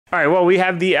All right, well, we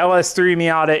have the LS3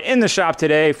 Miata in the shop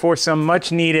today for some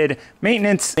much needed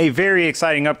maintenance. A very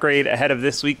exciting upgrade ahead of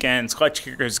this weekend's Clutch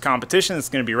Kickers competition. It's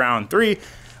gonna be round 3.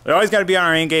 We always gotta be on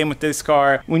our A game with this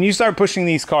car. When you start pushing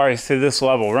these cars to this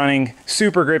level, running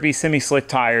super grippy semi-slick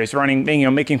tires, running,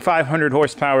 making 500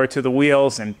 horsepower to the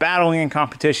wheels and battling in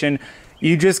competition,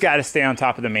 you just gotta stay on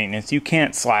top of the maintenance. You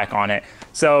can't slack on it.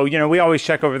 So, we always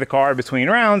check over the car between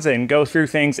rounds and go through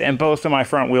things, and both of my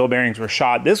front wheel bearings were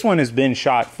shot. This one has been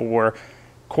shot for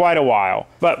quite a while.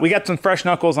 But we got some fresh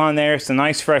knuckles on there, some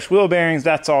nice fresh wheel bearings,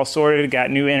 that's all sorted.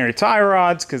 Got new inner tie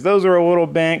rods, because those are a little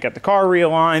bent, got the car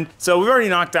realigned. So we've already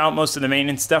knocked out most of the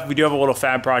maintenance stuff. We do have a little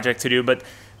fab project to do, but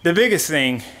the biggest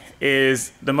thing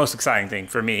is the most exciting thing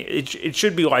for me. It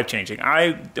should be life-changing.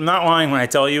 I am not lying when I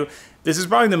tell you, this is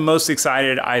probably the most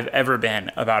excited I've ever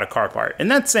been about a car part. And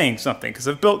that's saying something, because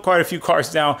I've built quite a few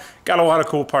cars now, got a lot of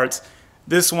cool parts.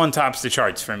 This one tops the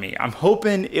charts for me. I'm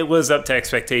hoping it lives up to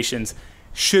expectations.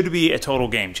 Should be a total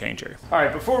game changer. All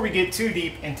right, before we get too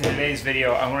deep into today's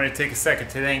video, I wanted to take a second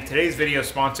to thank today's video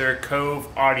sponsor, Cove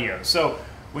Audio. So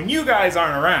when you guys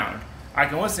aren't around, I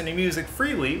can listen to music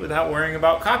freely without worrying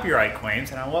about copyright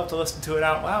claims, and I love to listen to it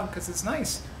out loud because it's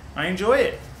nice. I enjoy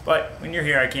it. But when you're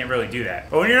here, I can't really do that.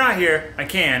 But when you're not here, I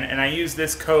can, and I use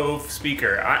this Cove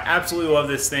speaker. I absolutely love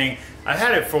this thing. I've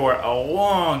had it for a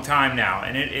long time now,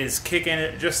 and it is kicking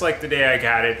it just like the day I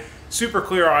got it. Super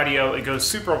clear audio, it goes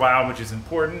super loud, which is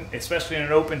important, especially in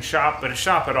an open shop, but a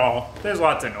shop at all, there's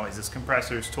lots of noises,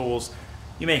 compressors, tools,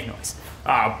 you make noise.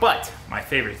 But my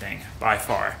favorite thing, by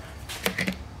far,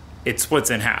 it splits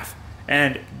in half.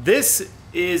 And this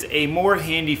is a more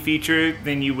handy feature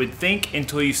than you would think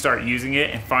until you start using it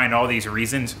and find all these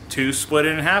reasons to split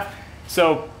it in half.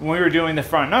 So when we were doing the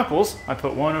front knuckles, I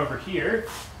put one over here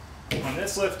on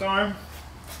this lift arm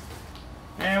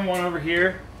and one over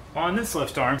here on this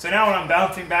lift arm. So now when I'm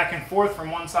bouncing back and forth from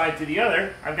one side to the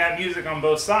other, I've got music on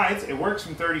both sides. It works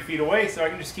from 30 feet away, so I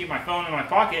can just keep my phone in my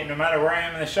pocket, and no matter where I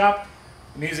am in the shop,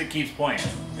 the music keeps playing.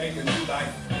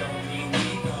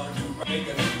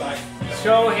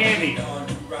 So handy.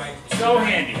 So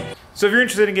handy. So if you're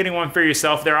interested in getting one for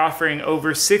yourself, they're offering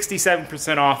over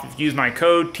 67% off if you use my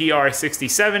code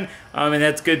TR67, and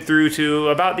that's good through to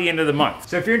about the end of the month.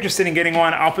 So if you're interested in getting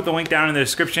one, I'll put the link down in the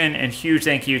description, and huge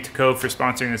thank you to Cove for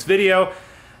sponsoring this video.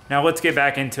 Now let's get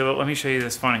back into it. Let me show you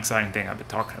this fun, exciting thing I've been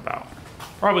talking about.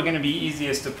 Probably gonna be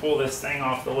easiest to pull this thing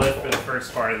off the lift for the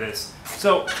first part of this.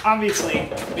 So obviously,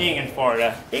 being in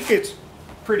Florida, it gets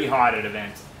pretty hot at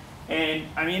events. And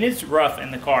I mean, it's rough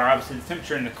in the car. Obviously the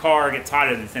temperature in the car gets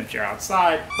hotter than the temperature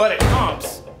outside. But at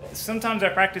comps, sometimes our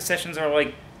practice sessions are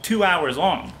like 2 hours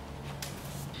long.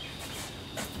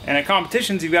 And at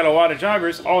competitions, you've got a lot of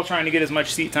joggers all trying to get as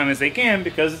much seat time as they can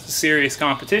because it's a serious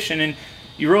competition, and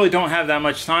you really don't have that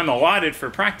much time allotted for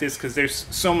practice because there's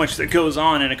so much that goes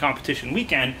on in a competition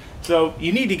weekend. So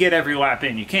you need to get every lap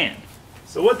in you can.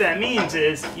 So what that means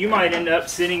is you might end up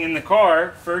sitting in the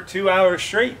car for 2 hours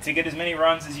straight to get as many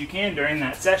runs as you can during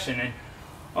that session. And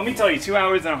let me tell you, 2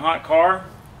 hours in a hot car,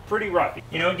 pretty rough.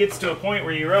 It gets to a point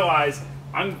where you realize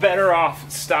I'm better off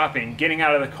stopping, getting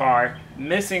out of the car,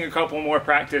 missing a couple more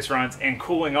practice runs, and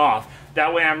cooling off.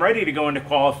 That way I'm ready to go into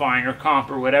qualifying or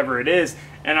comp or whatever it is,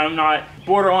 and I'm not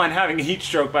borderline having a heat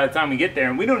stroke by the time we get there.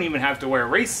 And we don't even have to wear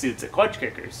race suits at Clutch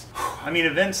Kickers. I mean,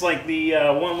 events like the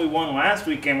one we won last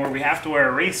weekend where we have to wear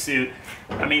a race suit,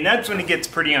 I mean, that's when it gets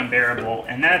pretty unbearable.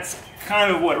 And that's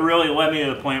kind of what really led me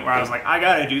to the point where I was like, I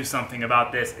gotta do something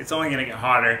about this. It's only gonna get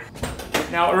hotter.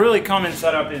 Now, a really common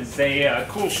setup is a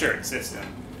cool shirt system.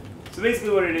 So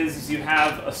basically what it is you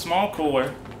have a small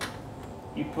cooler,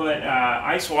 you put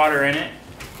ice water in it,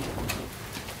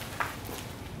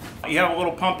 you have a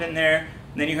little pump in there,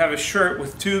 and then you have a shirt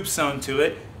with tubes sewn to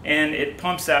it, and it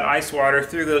pumps that ice water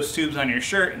through those tubes on your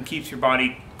shirt and keeps your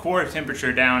body core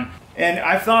temperature down. And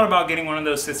I've thought about getting one of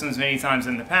those systems many times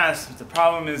in the past, but the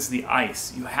problem is the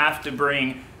ice. You have to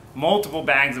bring multiple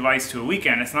bags of ice to a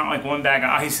weekend. It's not like one bag of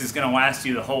ice is going to last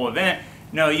you the whole event.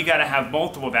 No, you got to have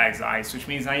multiple bags of ice, which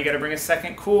means now you got to bring a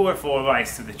second cooler full of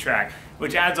ice to the track,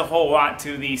 which adds a whole lot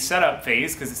to the setup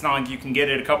phase, because it's not like you can get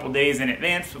it a couple days in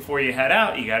advance before you head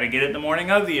out. You got to get it the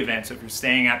morning of the event. So if you're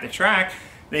staying at the track,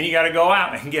 then you got to go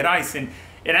out and get ice, and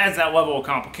it adds that level of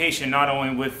complication not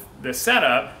only with the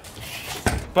setup,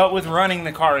 but with running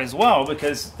the car as well,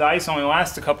 because the ice only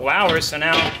lasts a couple hours. So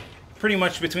now pretty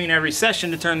much between every session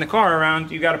to turn the car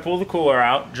around, you got to pull the cooler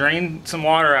out, drain some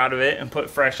water out of it, and put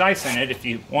fresh ice in it if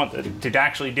you want it to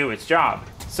actually do its job.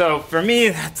 So for me,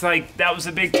 that was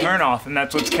a big turnoff, and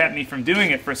that's what's kept me from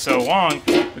doing it for so long,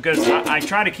 because I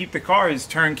try to keep the car as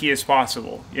turnkey as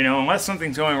possible. Unless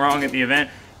something's going wrong at the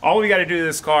event, All we got to do to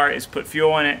this car is put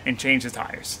fuel in it and change the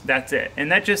tires. That's it.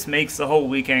 And that just makes the whole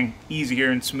weekend easier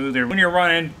and smoother when you're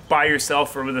running by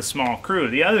yourself or with a small crew.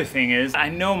 The other thing is, I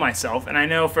know myself, and I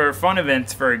know for fun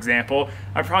events, for example,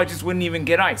 I probably just wouldn't even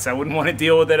get ice. I wouldn't want to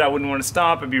deal with it. I wouldn't want to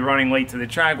stop. I'd be running late to the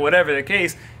track, whatever the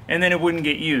case, and then it wouldn't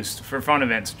get used for fun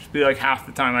events. It'd just be like half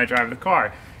the time I drive the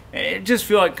car. It just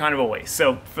feel like kind of a waste.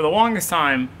 So for the longest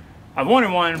time, I've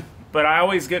wanted one, but I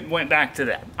always went back to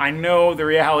that. I know the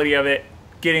reality of it.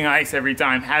 Getting ice every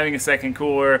time, having a second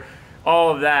cooler, all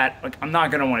of that, like, I'm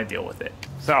not gonna wanna deal with it.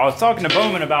 So I was talking to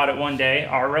Bowman about it one day,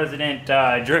 our resident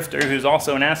drifter who's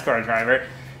also a NASCAR driver.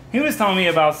 He was telling me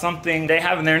about something they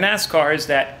have in their NASCARs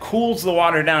that cools the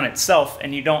water down itself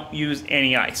and you don't use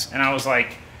any ice. And I was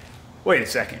like, wait a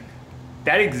second,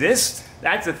 that exists?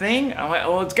 That's a thing? I'm like,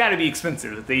 well, it's gotta be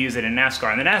expensive if they use it in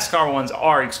NASCAR. And the NASCAR ones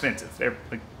are expensive. They're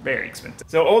like very expensive.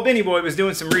 So old Benny Boy was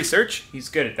doing some research. He's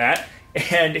good at that.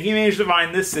 And he managed to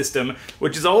find this system,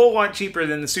 which is a whole lot cheaper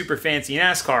than the super fancy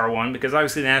NASCAR one, because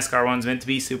obviously the NASCAR one's meant to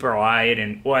be super light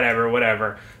and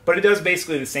whatever. But it does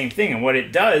basically the same thing. And what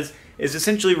it does is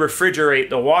essentially refrigerate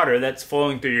the water that's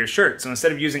flowing through your shirt. So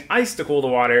instead of using ice to cool the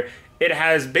water, it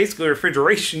has basically a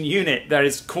refrigeration unit that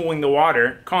is cooling the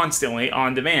water constantly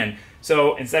on demand.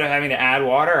 So instead of having to add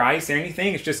water, ice, or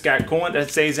anything, it's just got coolant that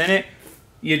stays in it.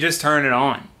 You just turn it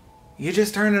on. You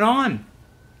just turn it on.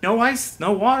 No ice,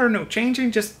 no water, no changing,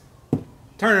 just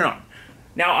turn it on.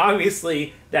 Now,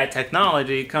 obviously, that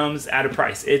technology comes at a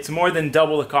price. It's more than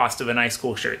double the cost of an ice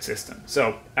cool shirt system.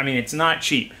 So, I mean, it's not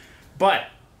cheap. But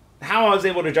how I was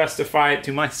able to justify it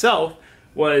to myself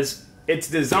was it's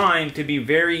designed to be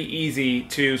very easy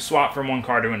to swap from one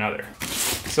car to another.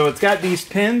 So it's got these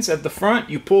pins at the front.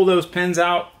 You pull those pins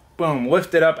out, boom,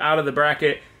 lift it up out of the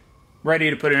bracket, ready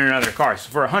to put in another car.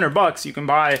 So for $100, you can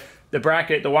buy the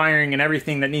bracket, the wiring, and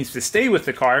everything that needs to stay with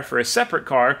the car for a separate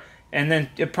car, and then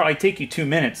it'd probably take you 2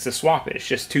 minutes to swap it. It's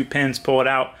just 2 pins, pull it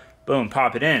out, boom,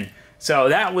 pop it in. So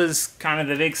that was kind of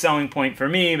the big selling point for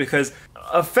me, because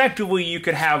effectively you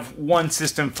could have one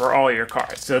system for all your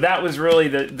cars. So that was really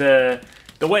the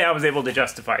way I was able to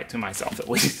justify it to myself, at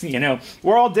least. You know,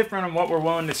 we're all different on what we're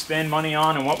willing to spend money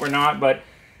on and what we're not, but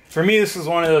for me, this was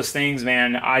one of those things,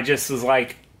 man. I just was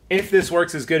like, if this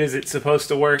works as good as it's supposed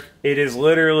to work, it is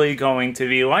literally going to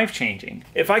be life-changing.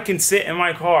 If I can sit in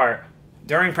my car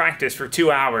during practice for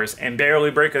 2 hours and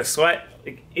barely break a sweat,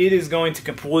 it is going to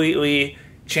completely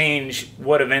change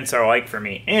what events are like for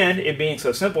me. And it being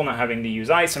so simple, not having to use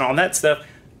ice and all that stuff,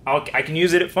 I can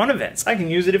use it at fun events. I can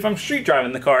use it if I'm street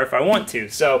driving the car if I want to.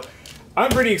 So I'm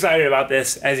pretty excited about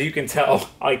this, as you can tell.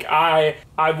 Like,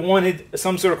 I've wanted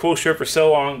some sort of cool shirt for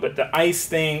so long, but the ice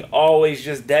thing always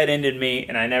just dead-ended me,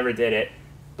 and I never did it.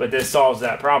 But this solves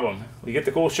that problem. We get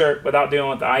the cool shirt without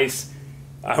dealing with the ice.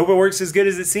 I hope it works as good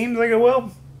as it seems like it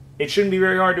will. It shouldn't be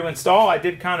very hard to install. I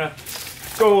did kind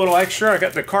of go a little extra. I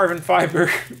got the carbon fiber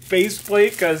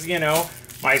faceplate because, you know,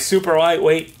 my super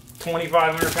lightweight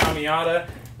 2,500-pound Miata.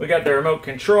 We got the remote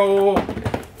control.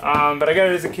 But I got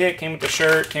it as a kit, came with the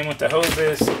shirt, came with the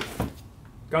hoses,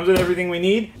 comes with everything we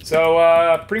need.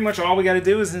 So pretty much all we got to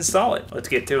do is install it. Let's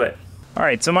get to it. All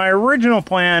right, so my original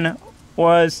plan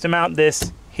was to mount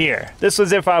this here. This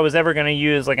was if I was ever going to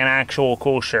use like an actual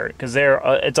cool shirt, because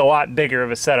it's a lot bigger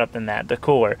of a setup than that, the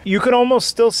cooler. You could almost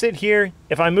still sit here.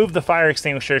 If I move the fire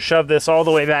extinguisher, shove this all the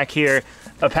way back here,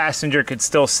 a passenger could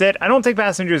still sit. I don't take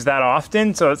passengers that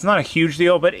often, so it's not a huge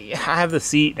deal, but I have the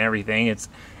seat and everything.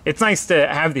 It's nice to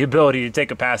have the ability to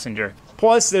take a passenger.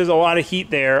 Plus, there's a lot of heat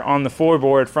there on the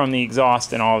floorboard from the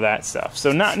exhaust and all that stuff.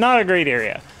 So not a great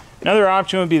area. Another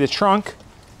option would be the trunk,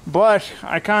 but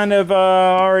I kind of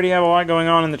already have a lot going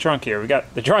on in the trunk here. We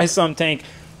got the dry sump tank,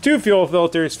 2 fuel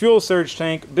filters, fuel surge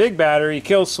tank, big battery,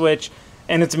 kill switch,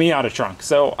 and it's a Miata trunk.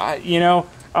 So, you know,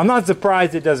 I'm not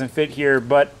surprised it doesn't fit here,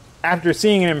 but after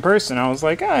seeing it in person, I was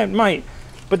like, it might.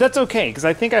 But that's okay, because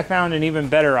I think I found an even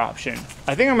better option.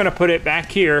 I think I'm going to put it back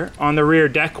here on the rear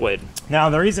deck lid. Now,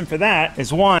 the reason for that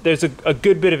is, 1, there's a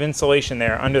good bit of insulation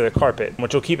there under the carpet,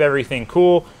 which will keep everything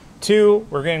cool. 2,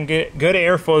 we're going to get good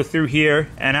airflow through here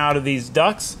and out of these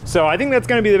ducts. So I think that's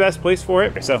going to be the best place for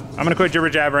it. So I'm going to quit jibber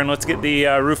jabbering. Let's get the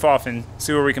roof off and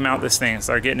see where we can mount this thing and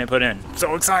start getting it put in.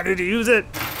 So excited to use it.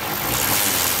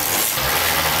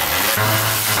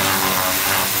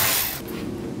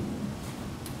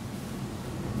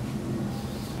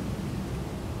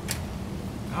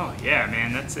 Oh yeah,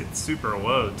 man, it's super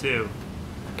low too.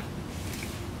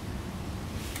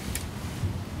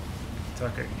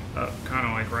 Tuck it up kind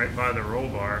of like right by the roll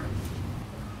bar.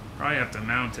 Probably have to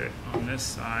mount it on this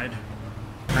side.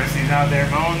 Chrissy's out there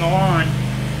mowing the lawn.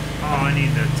 Oh, I need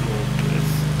that tool for this.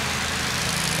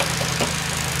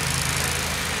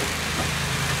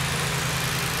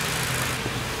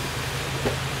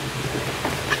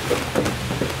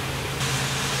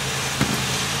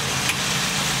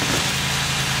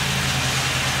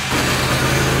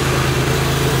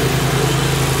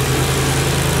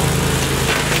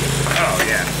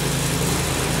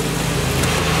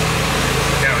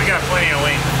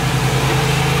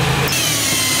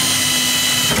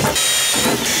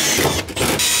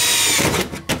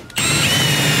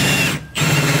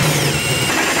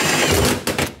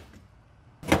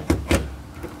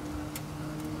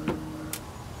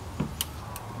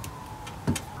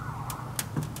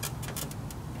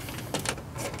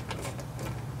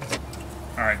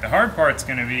 All right, the hard part's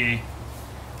gonna be,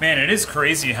 man, it is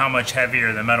crazy how much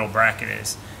heavier the metal bracket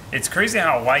is. It's crazy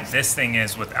how light this thing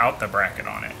is without the bracket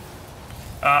on it.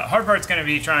 Hard part's gonna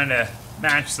be trying to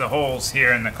match the holes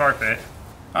here in the carpet.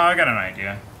 Oh, I got an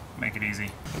idea. Make it easy.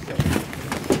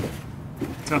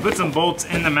 So I put some bolts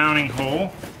in the mounting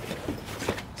hole.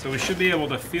 So we should be able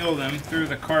to feel them through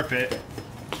the carpet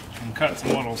and cut some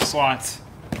little slots.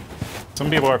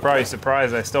 Some people are probably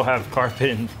surprised I still have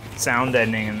carpet and sound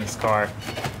deadening in this car.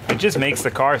 It just makes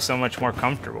the car so much more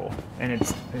comfortable, and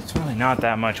it's really not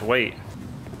that much weight.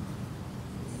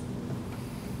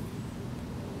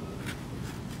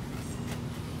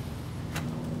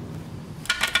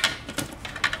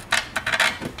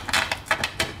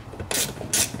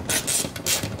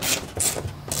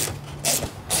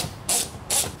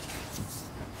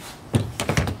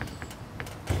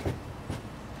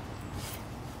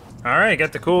 All right,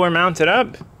 got the cooler mounted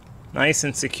up, nice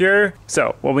and secure.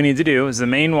 So what we need to do is the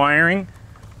main wiring,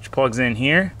 which plugs in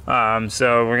here.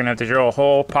 So we're gonna have to drill a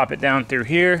hole, pop it down through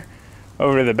here.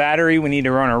 Over to the battery, we need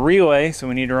to run a relay. So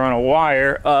we need to run a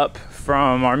wire up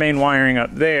from our main wiring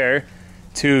up there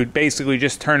to basically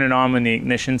just turn it on when the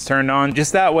ignition's turned on.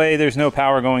 Just that way there's no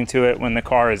power going to it when the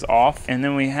car is off. And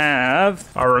then we have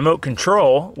our remote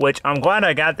control, which I'm glad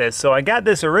I got this. So I got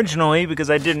this originally because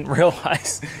I didn't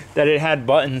realize that it had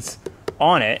buttons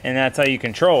on it, and that's how you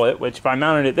control it, which if I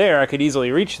mounted it there, I could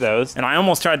easily reach those. And I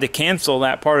almost tried to cancel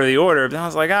that part of the order, but I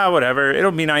was like, whatever.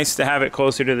 It'll be nice to have it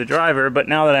closer to the driver, but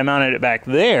now that I mounted it back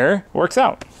there, works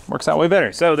out way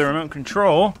better. So the remote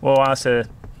control will allow us to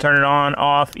turn it on,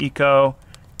 off, eco,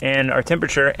 and our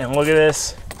temperature, and look at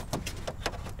this.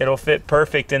 It'll fit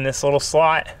perfect in this little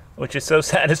slot, which is so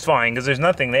satisfying because there's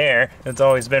nothing there. It's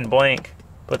always been blank.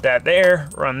 Put that there,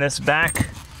 run this back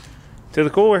to the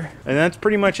cooler, and that's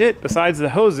pretty much it besides the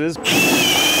hoses.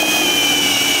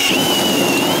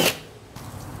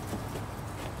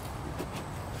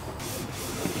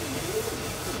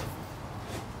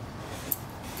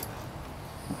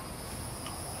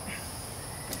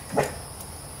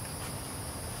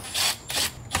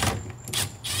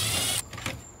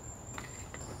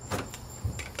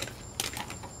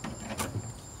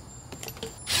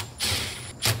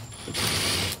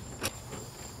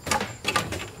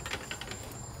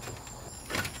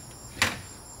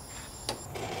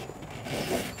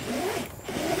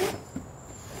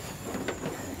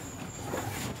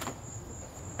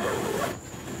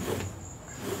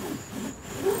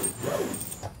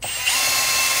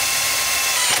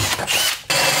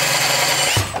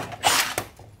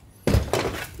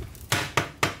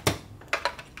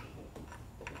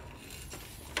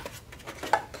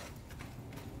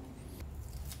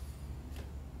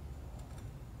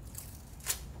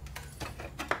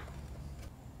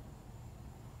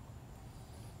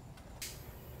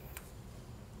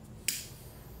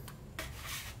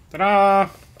 Ta-da!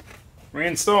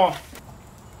 Reinstall.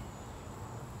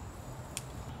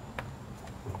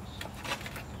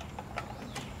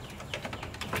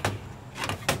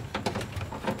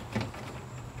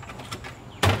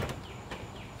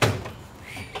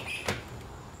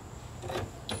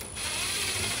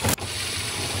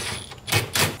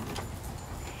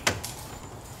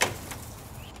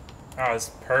 Oh,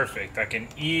 it's perfect. I can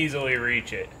easily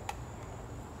reach it.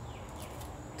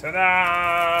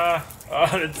 Ta-da! Oh,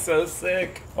 that's so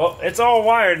sick. Well, it's all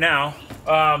wired now,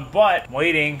 but I'm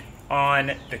waiting on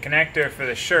the connector for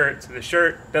the shirt. So the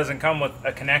shirt doesn't come with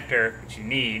a connector, which you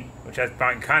need, which I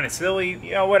find kind of silly,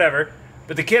 you know, whatever.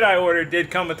 But the kit I ordered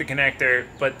did come with the connector,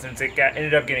 but since it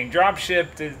ended up getting drop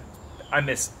shipped, I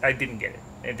didn't get it.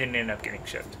 It didn't end up getting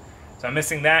shipped. So I'm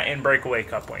missing that and breakaway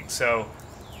coupling. So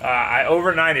I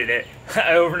overnighted it.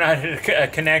 I overnighted a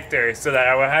connector so that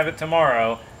I will have it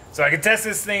tomorrow, so I can test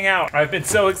this thing out. I've been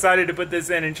so excited to put this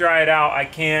in and try it out. I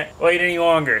can't wait any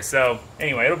longer. So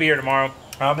anyway, it'll be here tomorrow.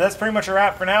 But that's pretty much a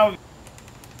wrap for now.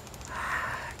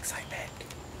 Excitement.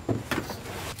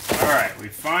 All right, we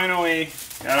finally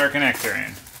got our connector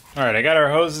in. All right, I got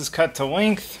our hoses cut to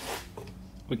length.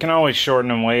 We can always shorten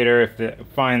them later if we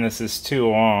find this is too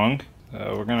long.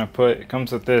 We're gonna put, it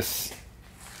comes with this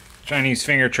Chinese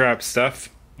finger trap stuff,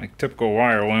 like typical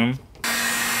wire loom.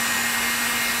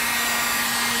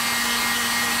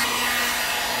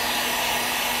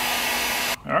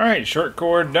 Alright, short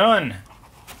cord done.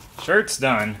 Shirt's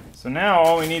done. So now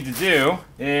all we need to do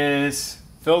is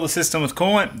fill the system with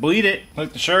coolant, bleed it,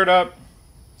 hook the shirt up,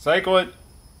 cycle it,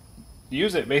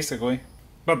 use it basically.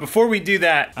 But before we do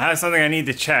that, I have something I need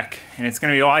to check, and it's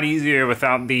going to be a lot easier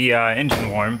without the engine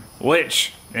warm,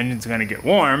 which the engine's going to get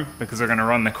warm because they're going to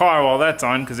run the car while that's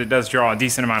on, because it does draw a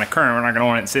decent amount of current. We're not going to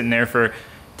want it sitting there for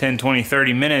 10, 20,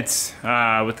 30 minutes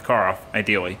with the car off,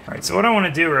 ideally. All right, so what I want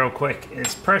to do real quick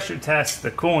is pressure test the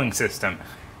cooling system.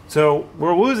 So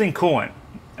we're losing coolant,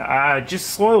 just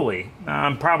slowly.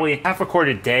 Probably half a quart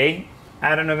a day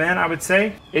at an event, I would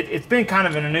say. It's been kind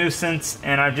of a nuisance,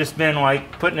 and I've just been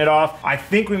like putting it off. I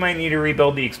think we might need to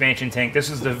rebuild the expansion tank. This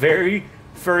is the very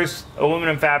first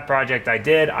aluminum fab project I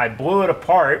did. I blew it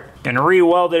apart and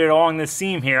re-welded it along this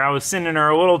seam here. I was sending her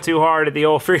a little too hard at the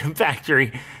old Freedom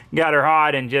Factory, got her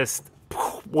hot and just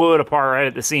blew it apart right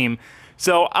at the seam.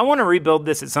 So I want to rebuild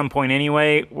this at some point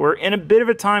anyway. We're in a bit of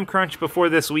a time crunch before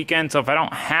this weekend, so if I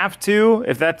don't have to,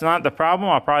 if that's not the problem,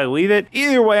 I'll probably leave it.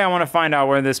 Either way, I want to find out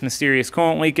where this mysterious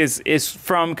coolant leak is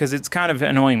from, because it's kind of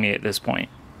annoying me at this point.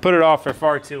 Put it off for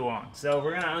far too long. So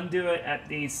we're going to undo it at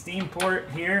the steam port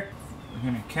here.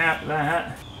 We're going to cap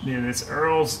that. Dude, this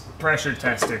Earl's pressure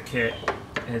tester kit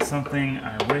is something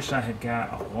I wish I had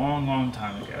got a long, long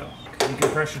time ago. Because you can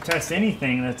pressure test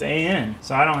anything that's AN.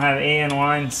 So I don't have AN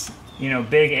lines, you know,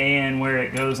 big AN where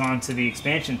it goes onto the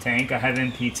expansion tank. I have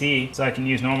NPT, so I can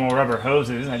use normal rubber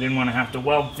hoses. I didn't want to have to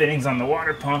weld fittings on the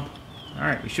water pump. All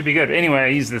right, we should be good. Anyway, I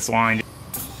use this line.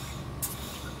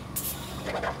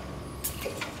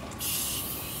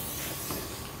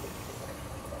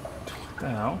 What the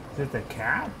hell? Is it the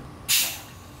cap?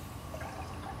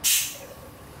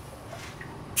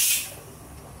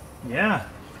 Yeah.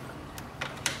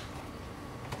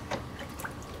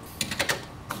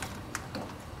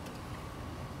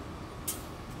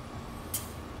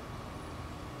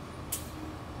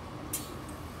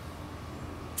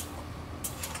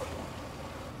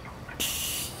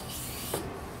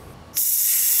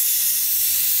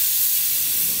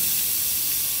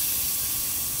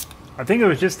 I think it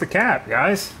was just the cap,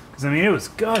 guys. Because, I mean, it was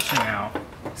gushing out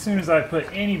as soon as I put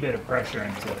any bit of pressure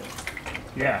into it.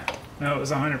 Yeah, no, it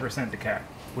was 100% the cap.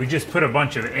 We just put a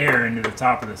bunch of air into the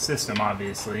top of the system,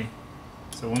 obviously.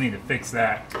 So we'll need to fix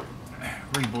that.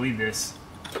 Re-bleed this.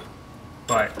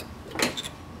 But,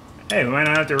 hey, we might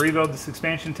not have to rebuild this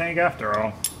expansion tank after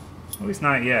all. At least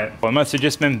not yet. Well, it must have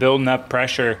just been building up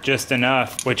pressure just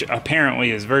enough, which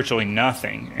apparently is virtually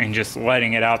nothing, and just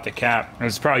letting it out the cap. It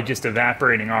was probably just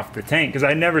evaporating off the tank, because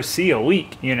I never see a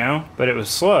leak, you know? But it was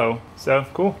slow, so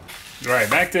cool. All right,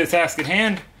 back to the task at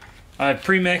hand. I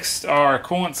pre-mixed our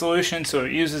coolant solution, so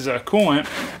it uses a coolant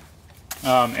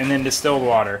and then distilled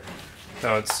water.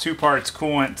 So it's 2 parts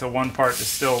coolant to 1 part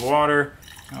distilled water.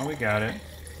 Oh, we got it.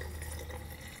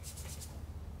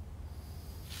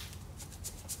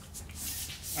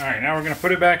 All right, now we're gonna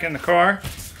put it back in the car,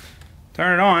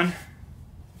 turn it on,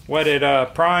 let it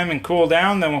prime and cool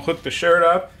down, then we'll hook the shirt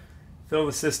up, fill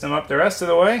the system up the rest of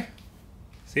the way,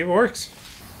 see if it works.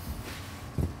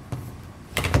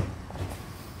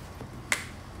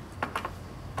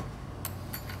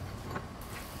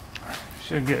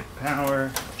 Should get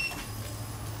power.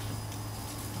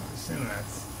 I assume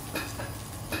that's...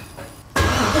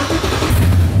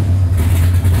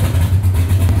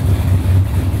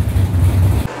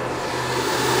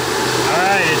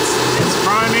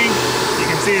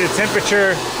 See the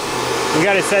temperature, we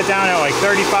got it set down at like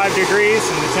 35 degrees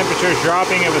and the temperature is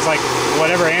dropping. It was like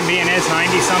whatever ambient is,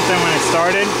 90 something when it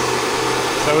started.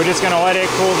 So we're just gonna let it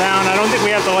cool down. I don't think we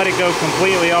have to let it go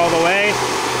completely all the way.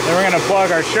 Then we're gonna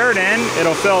plug our shirt in.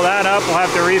 It'll fill that up. We'll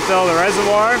have to refill the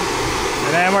reservoir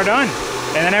and then we're done.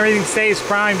 And then everything stays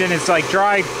primed and it's like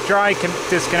dry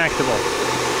disconnectable.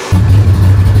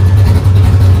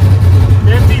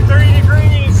 53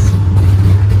 degrees.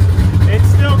 It's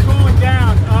still cooling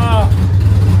down.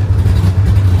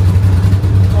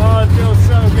 Oh, it feels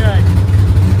so good.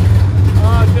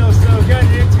 Oh, it feels so good.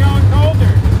 It's going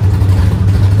colder.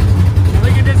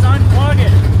 We can just unplug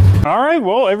it. All right,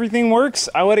 well, everything works.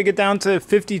 I let it get down to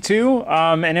 52,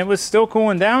 and it was still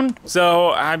cooling down.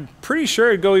 So I'm pretty sure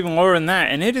it'd go even lower than that.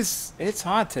 And it's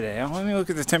hot today. Let me look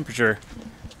at the temperature.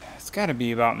 It's got to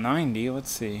be about 90.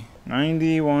 Let's see,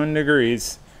 91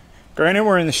 degrees. Granted,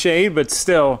 we're in the shade, but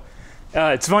still.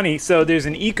 It's funny, so there's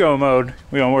an eco mode,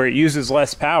 you know, where it uses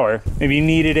less power. Maybe you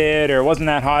needed it or it wasn't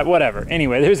that hot, whatever.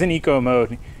 Anyway, there's an eco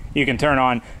mode you can turn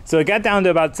on. So it got down to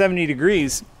about 70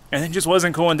 degrees and it just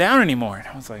wasn't cooling down anymore. And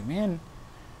I was like, man,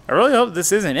 I really hope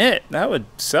this isn't it. That would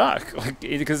suck. Like,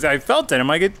 because I felt it. I'm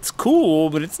like, it's cool,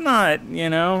 but it's not, you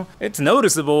know, it's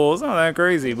noticeable. It's not that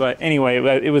crazy. But anyway,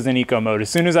 it was in eco mode. As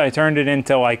soon as I turned it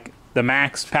into like the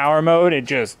max power mode, it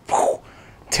just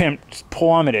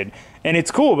plummeted. And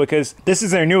it's cool because this is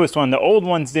their newest one. The old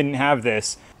ones didn't have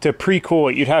this. To pre-cool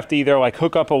it, you'd have to either like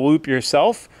hook up a loop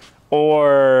yourself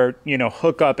or, you know,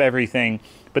 hook up everything.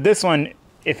 But this one,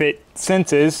 if it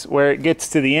senses where it gets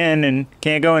to the end and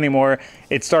can't go anymore,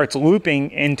 it starts looping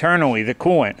internally the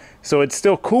coolant. So it's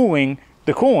still cooling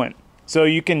the coolant. So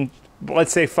you can,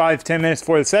 let's say 5-10 minutes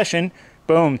before the session,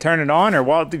 boom, turn it on,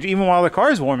 or even while the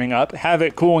car's warming up, have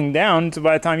it cooling down. So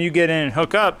by the time you get in and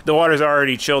hook up, the water's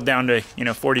already chilled down to,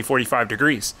 40-45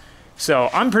 degrees. So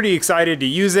I'm pretty excited to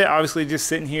use it. Obviously just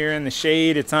sitting here in the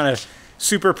shade, it's not a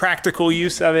super practical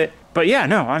use of it. But yeah,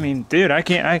 no, I mean, dude,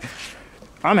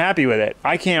 I'm happy with it.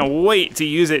 I can't wait to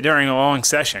use it during a long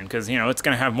session because, it's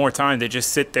going to have more time to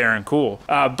just sit there and cool.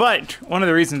 But one of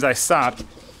the reasons I stopped,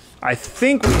 I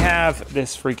think we have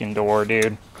this freaking door,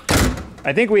 dude.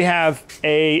 I think we have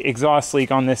a exhaust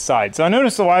leak on this side. So I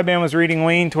noticed the wideband was reading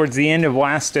lean towards the end of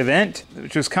last event,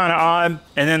 which was kind of odd.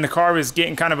 And then the car was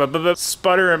getting kind of a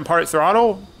sputter and part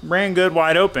throttle, ran good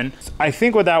wide open. I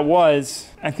think what that was,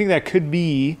 I think that could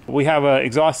be we have an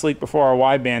exhaust leak before our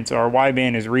wideband, so our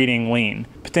wideband is reading lean.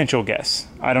 Potential guess.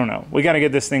 I don't know. We got to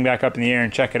get this thing back up in the air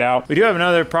and check it out. We do have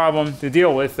another problem to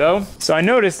deal with though. So I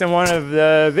noticed in one of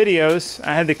the videos,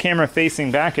 I had the camera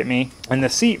facing back at me and the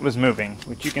seat was moving,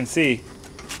 which you can see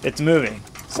it's moving.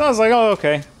 So I was like, oh,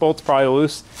 okay, bolt's probably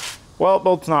loose. Well,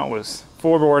 bolt's not loose.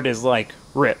 Floorboard is like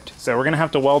ripped. So we're gonna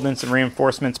have to weld in some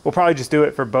reinforcements. We'll probably just do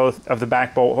it for both of the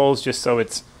back bolt holes just so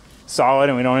it's solid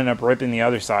and we don't end up ripping the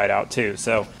other side out too.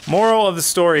 So moral of the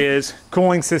story is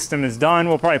cooling system is done.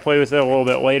 We'll probably play with it a little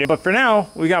bit later, but for now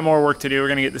we got more work to do. We're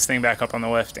gonna get this thing back up on the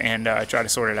lift and try to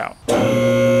sort it out.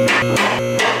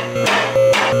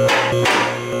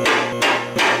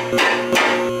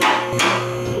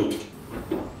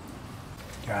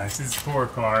 Guys, this poor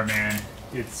car, man,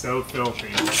 it's so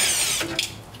filthy.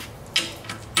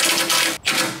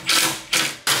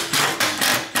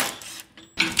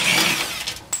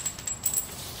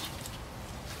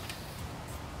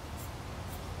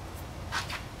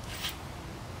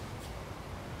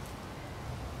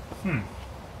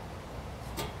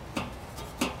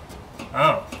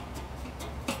 Oh.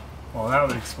 Well, that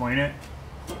would explain it.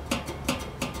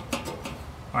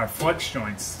 Our flex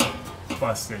joints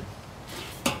busted.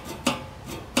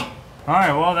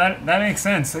 Alright, well that makes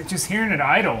sense. Like just hearing it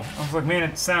idle, I was like, man,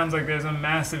 it sounds like there's a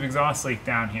massive exhaust leak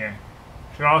down here.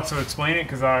 Should also explain it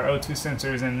because our O2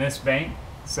 sensor is in this bank,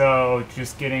 so it's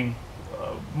just getting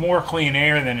more clean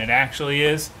air than it actually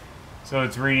is. So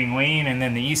it's reading lean, and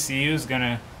then the ECU is going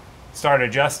to start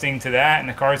adjusting to that, and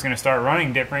the car is going to start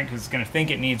running different because it's going to think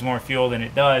it needs more fuel than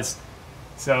it does.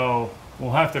 So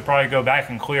we'll have to probably go back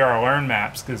and clear our learn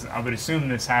maps because I would assume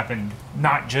this happened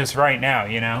not just right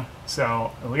now,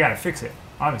 So we got to fix it,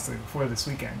 obviously, before this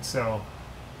weekend. So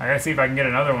I got to see if I can get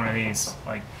another one of these,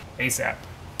 like, ASAP.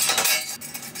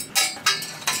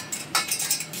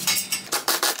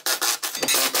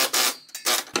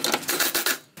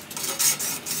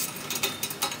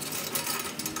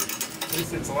 At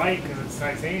least it's light because it's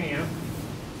titanium.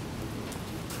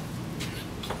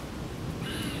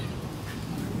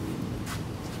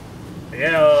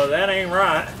 Yeah, well, that ain't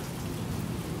right.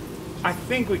 I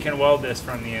think we can weld this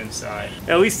from the inside.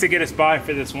 At least to get us by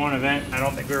for this one event. I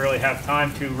don't think we really have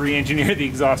time to re-engineer the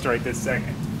exhaust right this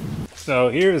second. So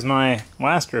here's my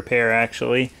last repair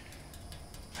actually.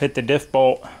 Hit the diff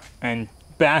bolt and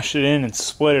bashed it in and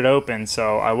split it open.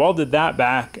 So I welded that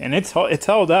back and it's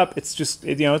held up. It's just,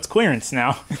 it's clearance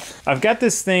now. I've got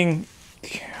this thing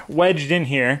wedged in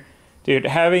here. Dude,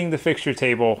 having the fixture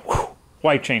table,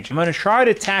 life changing. I'm gonna try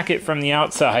to tack it from the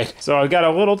outside. So I've got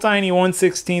a little tiny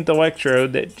 1/16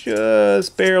 electrode that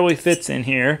just barely fits in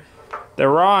here. The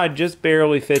rod just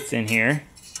barely fits in here.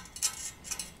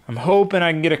 I'm hoping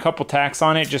I can get a couple tacks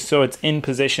on it just so it's in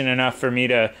position enough for me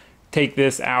to take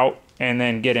this out and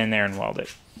then get in there and weld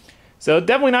it. So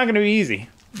definitely not gonna be easy,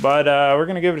 but we're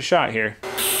gonna give it a shot here.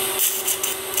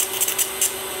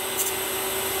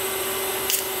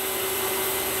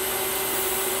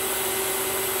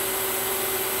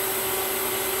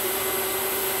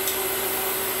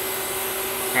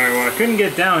 Alright, well I couldn't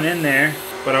get down in there,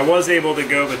 but I was able to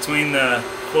go between the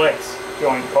flex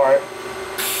joint part.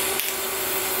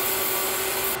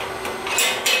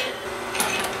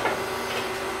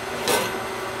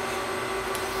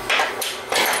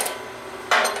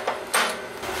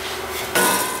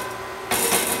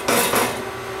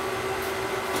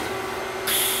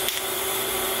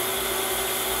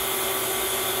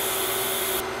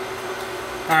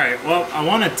 Alright, well I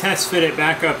want to test fit it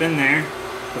back up in there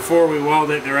before we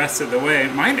weld it the rest of the way.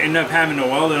 Might end up having to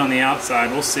weld it on the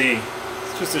outside, we'll see.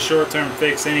 It's just a short-term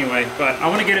fix anyway, but I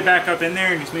want to get it back up in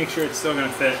there and just make sure it's still going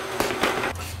to fit.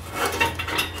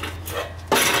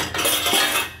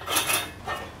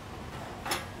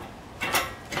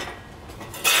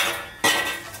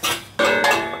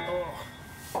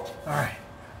 Alright.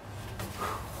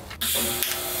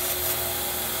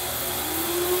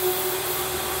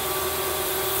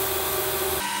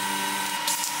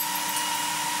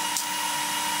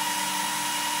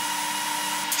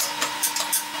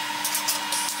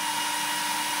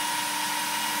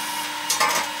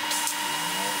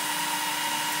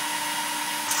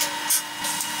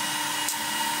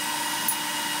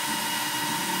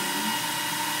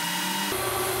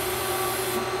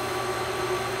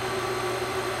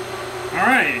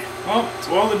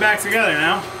 welded back together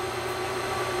now.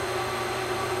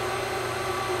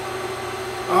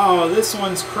 Oh, this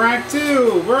one's cracked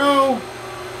too, bro.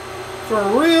 For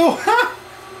real?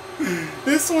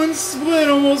 This one's split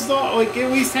almost all, like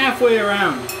at least halfway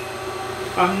around.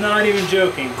 I'm not even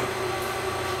joking.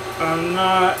 I'm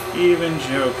not even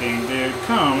joking, dude.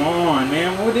 Come on,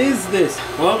 man. What is this?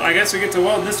 Well, I guess we get to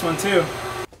weld this one too.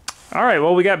 All right,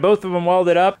 well, we got both of them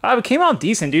welded up. It came out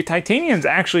decent, dude. Titanium's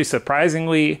actually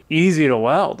surprisingly easy to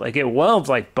weld. Like, it welds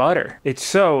like butter. It's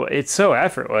so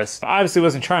effortless. Obviously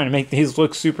wasn't trying to make these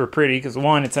look super pretty because,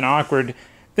 one, it's an awkward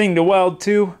thing to weld.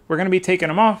 Two, we're going to be taking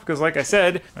them off because, like I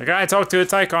said, the guy I talked to at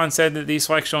Tycon said that these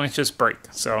flex joints just break.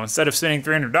 So instead of spending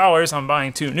 $300, I'm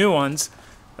buying 2 new ones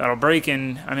that'll break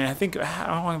in, I mean, I think,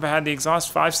 how long have I had the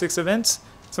exhaust? 5-6 events?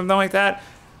 Something like that.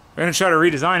 We're going to try to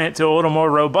redesign it to a little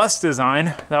more robust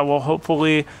design that will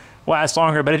hopefully last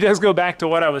longer. But it does go back to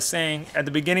what I was saying at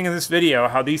the beginning of this video,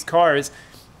 how these cars,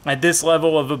 at this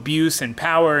level of abuse and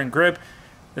power and grip,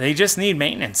 they just need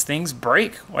maintenance. Things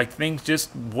break. Like, things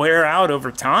just wear out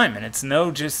over time. And it's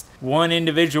no just one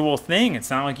individual thing. It's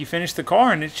not like you finish the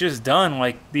car and it's just done.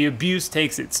 Like, the abuse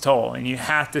takes its toll and you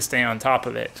have to stay on top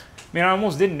of it. I mean, I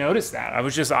almost didn't notice that. I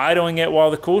was just idling it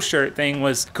while the cool shirt thing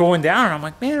was cooling down. And I'm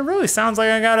like, man, it really sounds like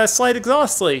I got a slight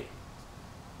exhaust leak.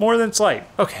 More than slight.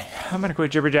 Okay, I'm gonna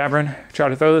quit jibber jabbering. Try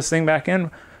to throw this thing back in.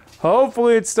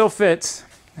 Hopefully it still fits.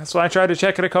 That's why I tried to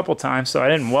check it a couple times so I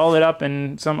didn't weld it up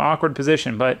in some awkward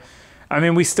position. But, I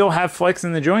mean, we still have flex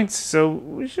in the joints, so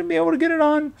we should be able to get it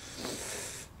on.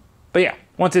 But yeah,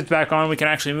 once it's back on, we can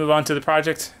actually move on to the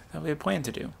project that we had planned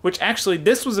to do. Which actually,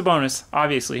 this was a bonus,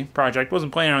 obviously, project.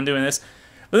 Wasn't planning on doing this.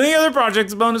 But the other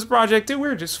project's a bonus project too.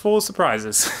 We're just full of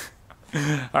surprises.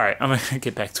 Alright, I'm gonna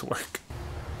get back to work.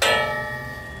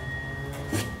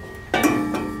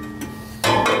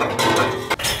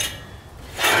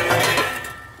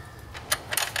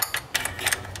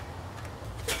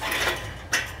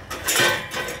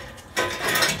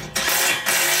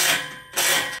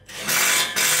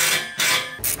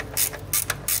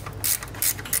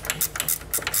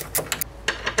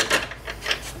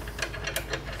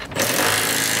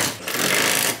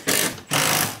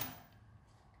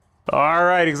 All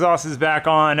right, exhaust is back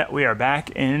on. We are back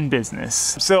in business.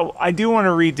 So I do want to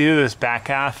redo this back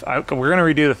half. We're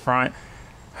going to redo the front.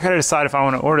 I got to decide if I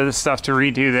want to order this stuff to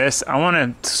redo this. I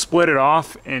want to split it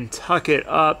off and tuck it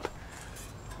up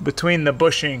between the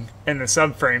bushing and the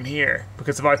subframe here.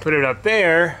 Because if I put it up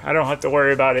there, I don't have to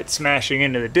worry about it smashing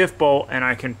into the diff bolt, and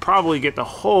I can probably get the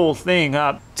whole thing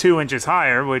up 2 inches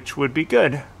higher, which would be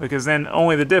good, because then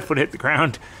only the diff would hit the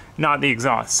ground, not the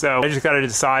exhaust. So I just got to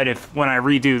decide if, when I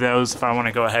redo those, if I want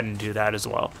to go ahead and do that as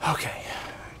well. Okay,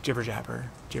 jibber jabber,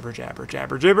 jibber jabber,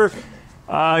 jabber jibber.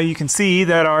 You can see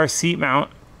that our seat mount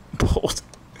bolt,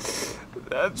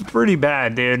 that's pretty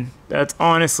bad, dude. That's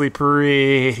honestly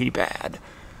pretty bad.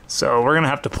 So we're gonna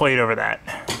have to plate over that.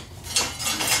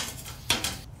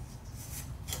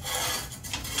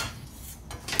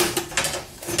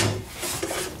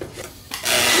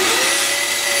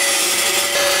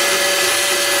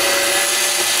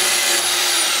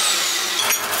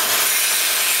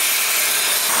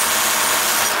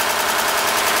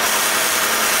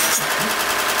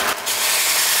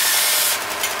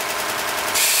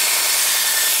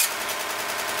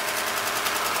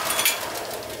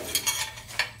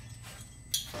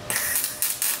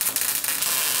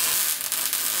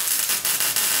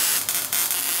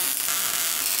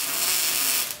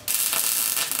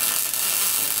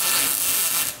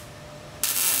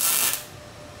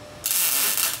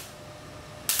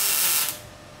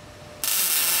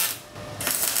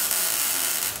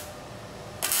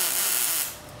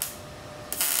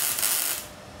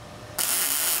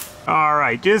 All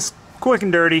right, just quick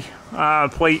and dirty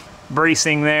plate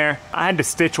bracing there. I had to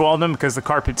stitch weld them because the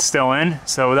carpet's still in,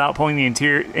 so without pulling the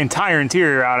entire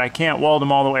interior out, I can't weld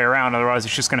them all the way around, otherwise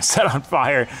it's just gonna set on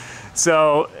fire.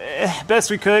 So best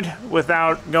we could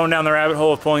without going down the rabbit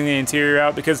hole of pulling the interior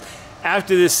out, because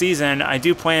after this season, I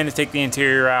do plan to take the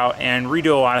interior out and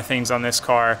redo a lot of things on this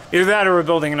car. Either that or we're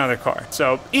building another car.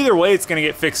 So either way, it's gonna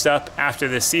get fixed up after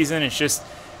this season.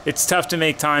 It's tough to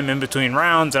make time in between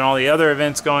rounds and all the other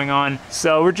events going on.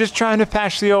 So we're just trying to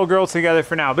patch the old girl together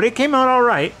for now. But it came out all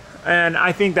right, and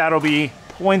I think that'll be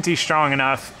plenty strong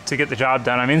enough to get the job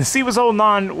done. I mean, the seat was holding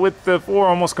on with the floor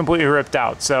almost completely ripped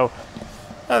out, so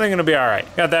I think it'll be all right.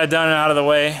 Got that done and out of the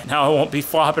way. Now I won't be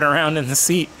flopping around in the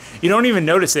seat. You don't even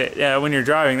notice it when you're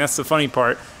driving. That's the funny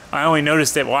part. I only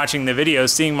noticed it watching the video,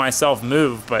 seeing myself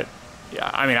move, but yeah,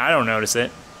 I mean, I don't notice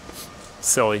it.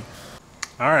 Silly.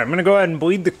 All right, I'm gonna go ahead and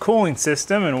bleed the cooling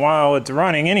system, and while it's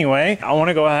running anyway, I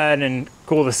wanna go ahead and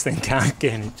cool this thing down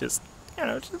again. you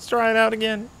know, just try it out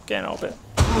again. Can't help it.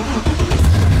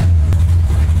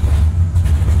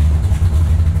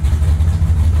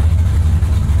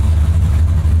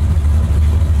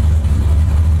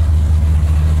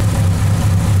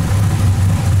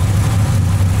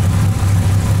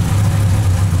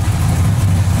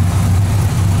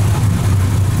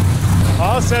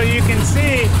 Also, you can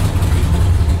see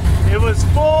it was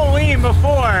full lean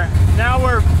before. Now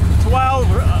we're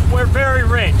 12. We're very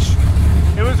rich.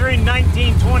 It was reading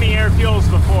 19, 20 air fuels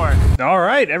before. All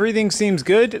right, everything seems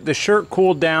good. The shirt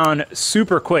cooled down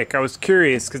super quick. I was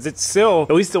curious because it's still,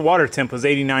 at least the water temp was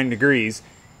 89 degrees.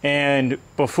 And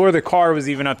before the car was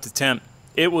even up to temp,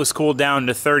 it was cooled down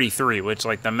to 33, which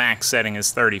like the max setting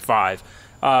is 35.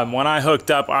 When I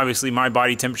hooked up, obviously my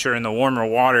body temperature in the warmer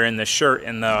water in the shirt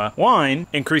and the wine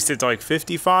increased it to like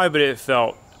 55, but it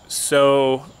felt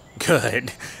so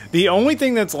good. The only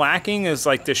thing that's lacking is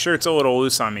like the shirt's a little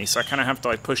loose on me, so I kind of have to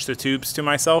like push the tubes to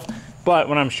myself. But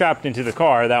when I'm strapped into the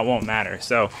car, that won't matter.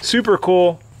 So super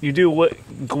cool. You do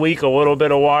leak a little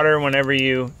bit of water whenever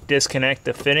you disconnect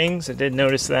the fittings. I did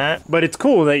notice that. But it's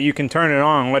cool that you can turn it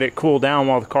on, let it cool down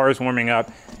while the car is warming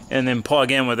up, and then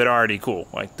plug in with it already cool.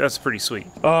 Like, that's pretty sweet.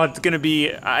 Oh, it's gonna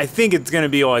be, I think it's gonna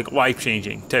be like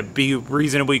life-changing to be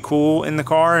reasonably cool in the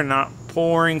car and not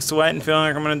pouring sweat and feeling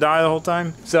like I'm gonna die the whole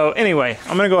time. So anyway,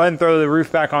 I'm gonna go ahead and throw the roof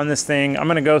back on this thing. I'm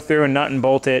gonna go through and nut and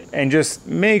bolt it and just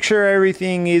make sure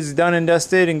everything is done and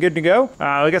dusted and good to go.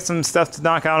 We got some stuff to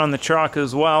knock out on the truck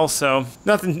as well, so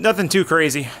nothing too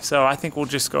crazy. So I think we'll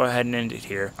just go ahead and end it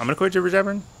here. I'm gonna quit jibber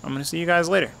jabbering. I'm gonna see you guys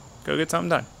later. Go get something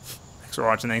done. Thanks for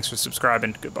watching. Thanks for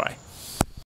subscribing. Goodbye.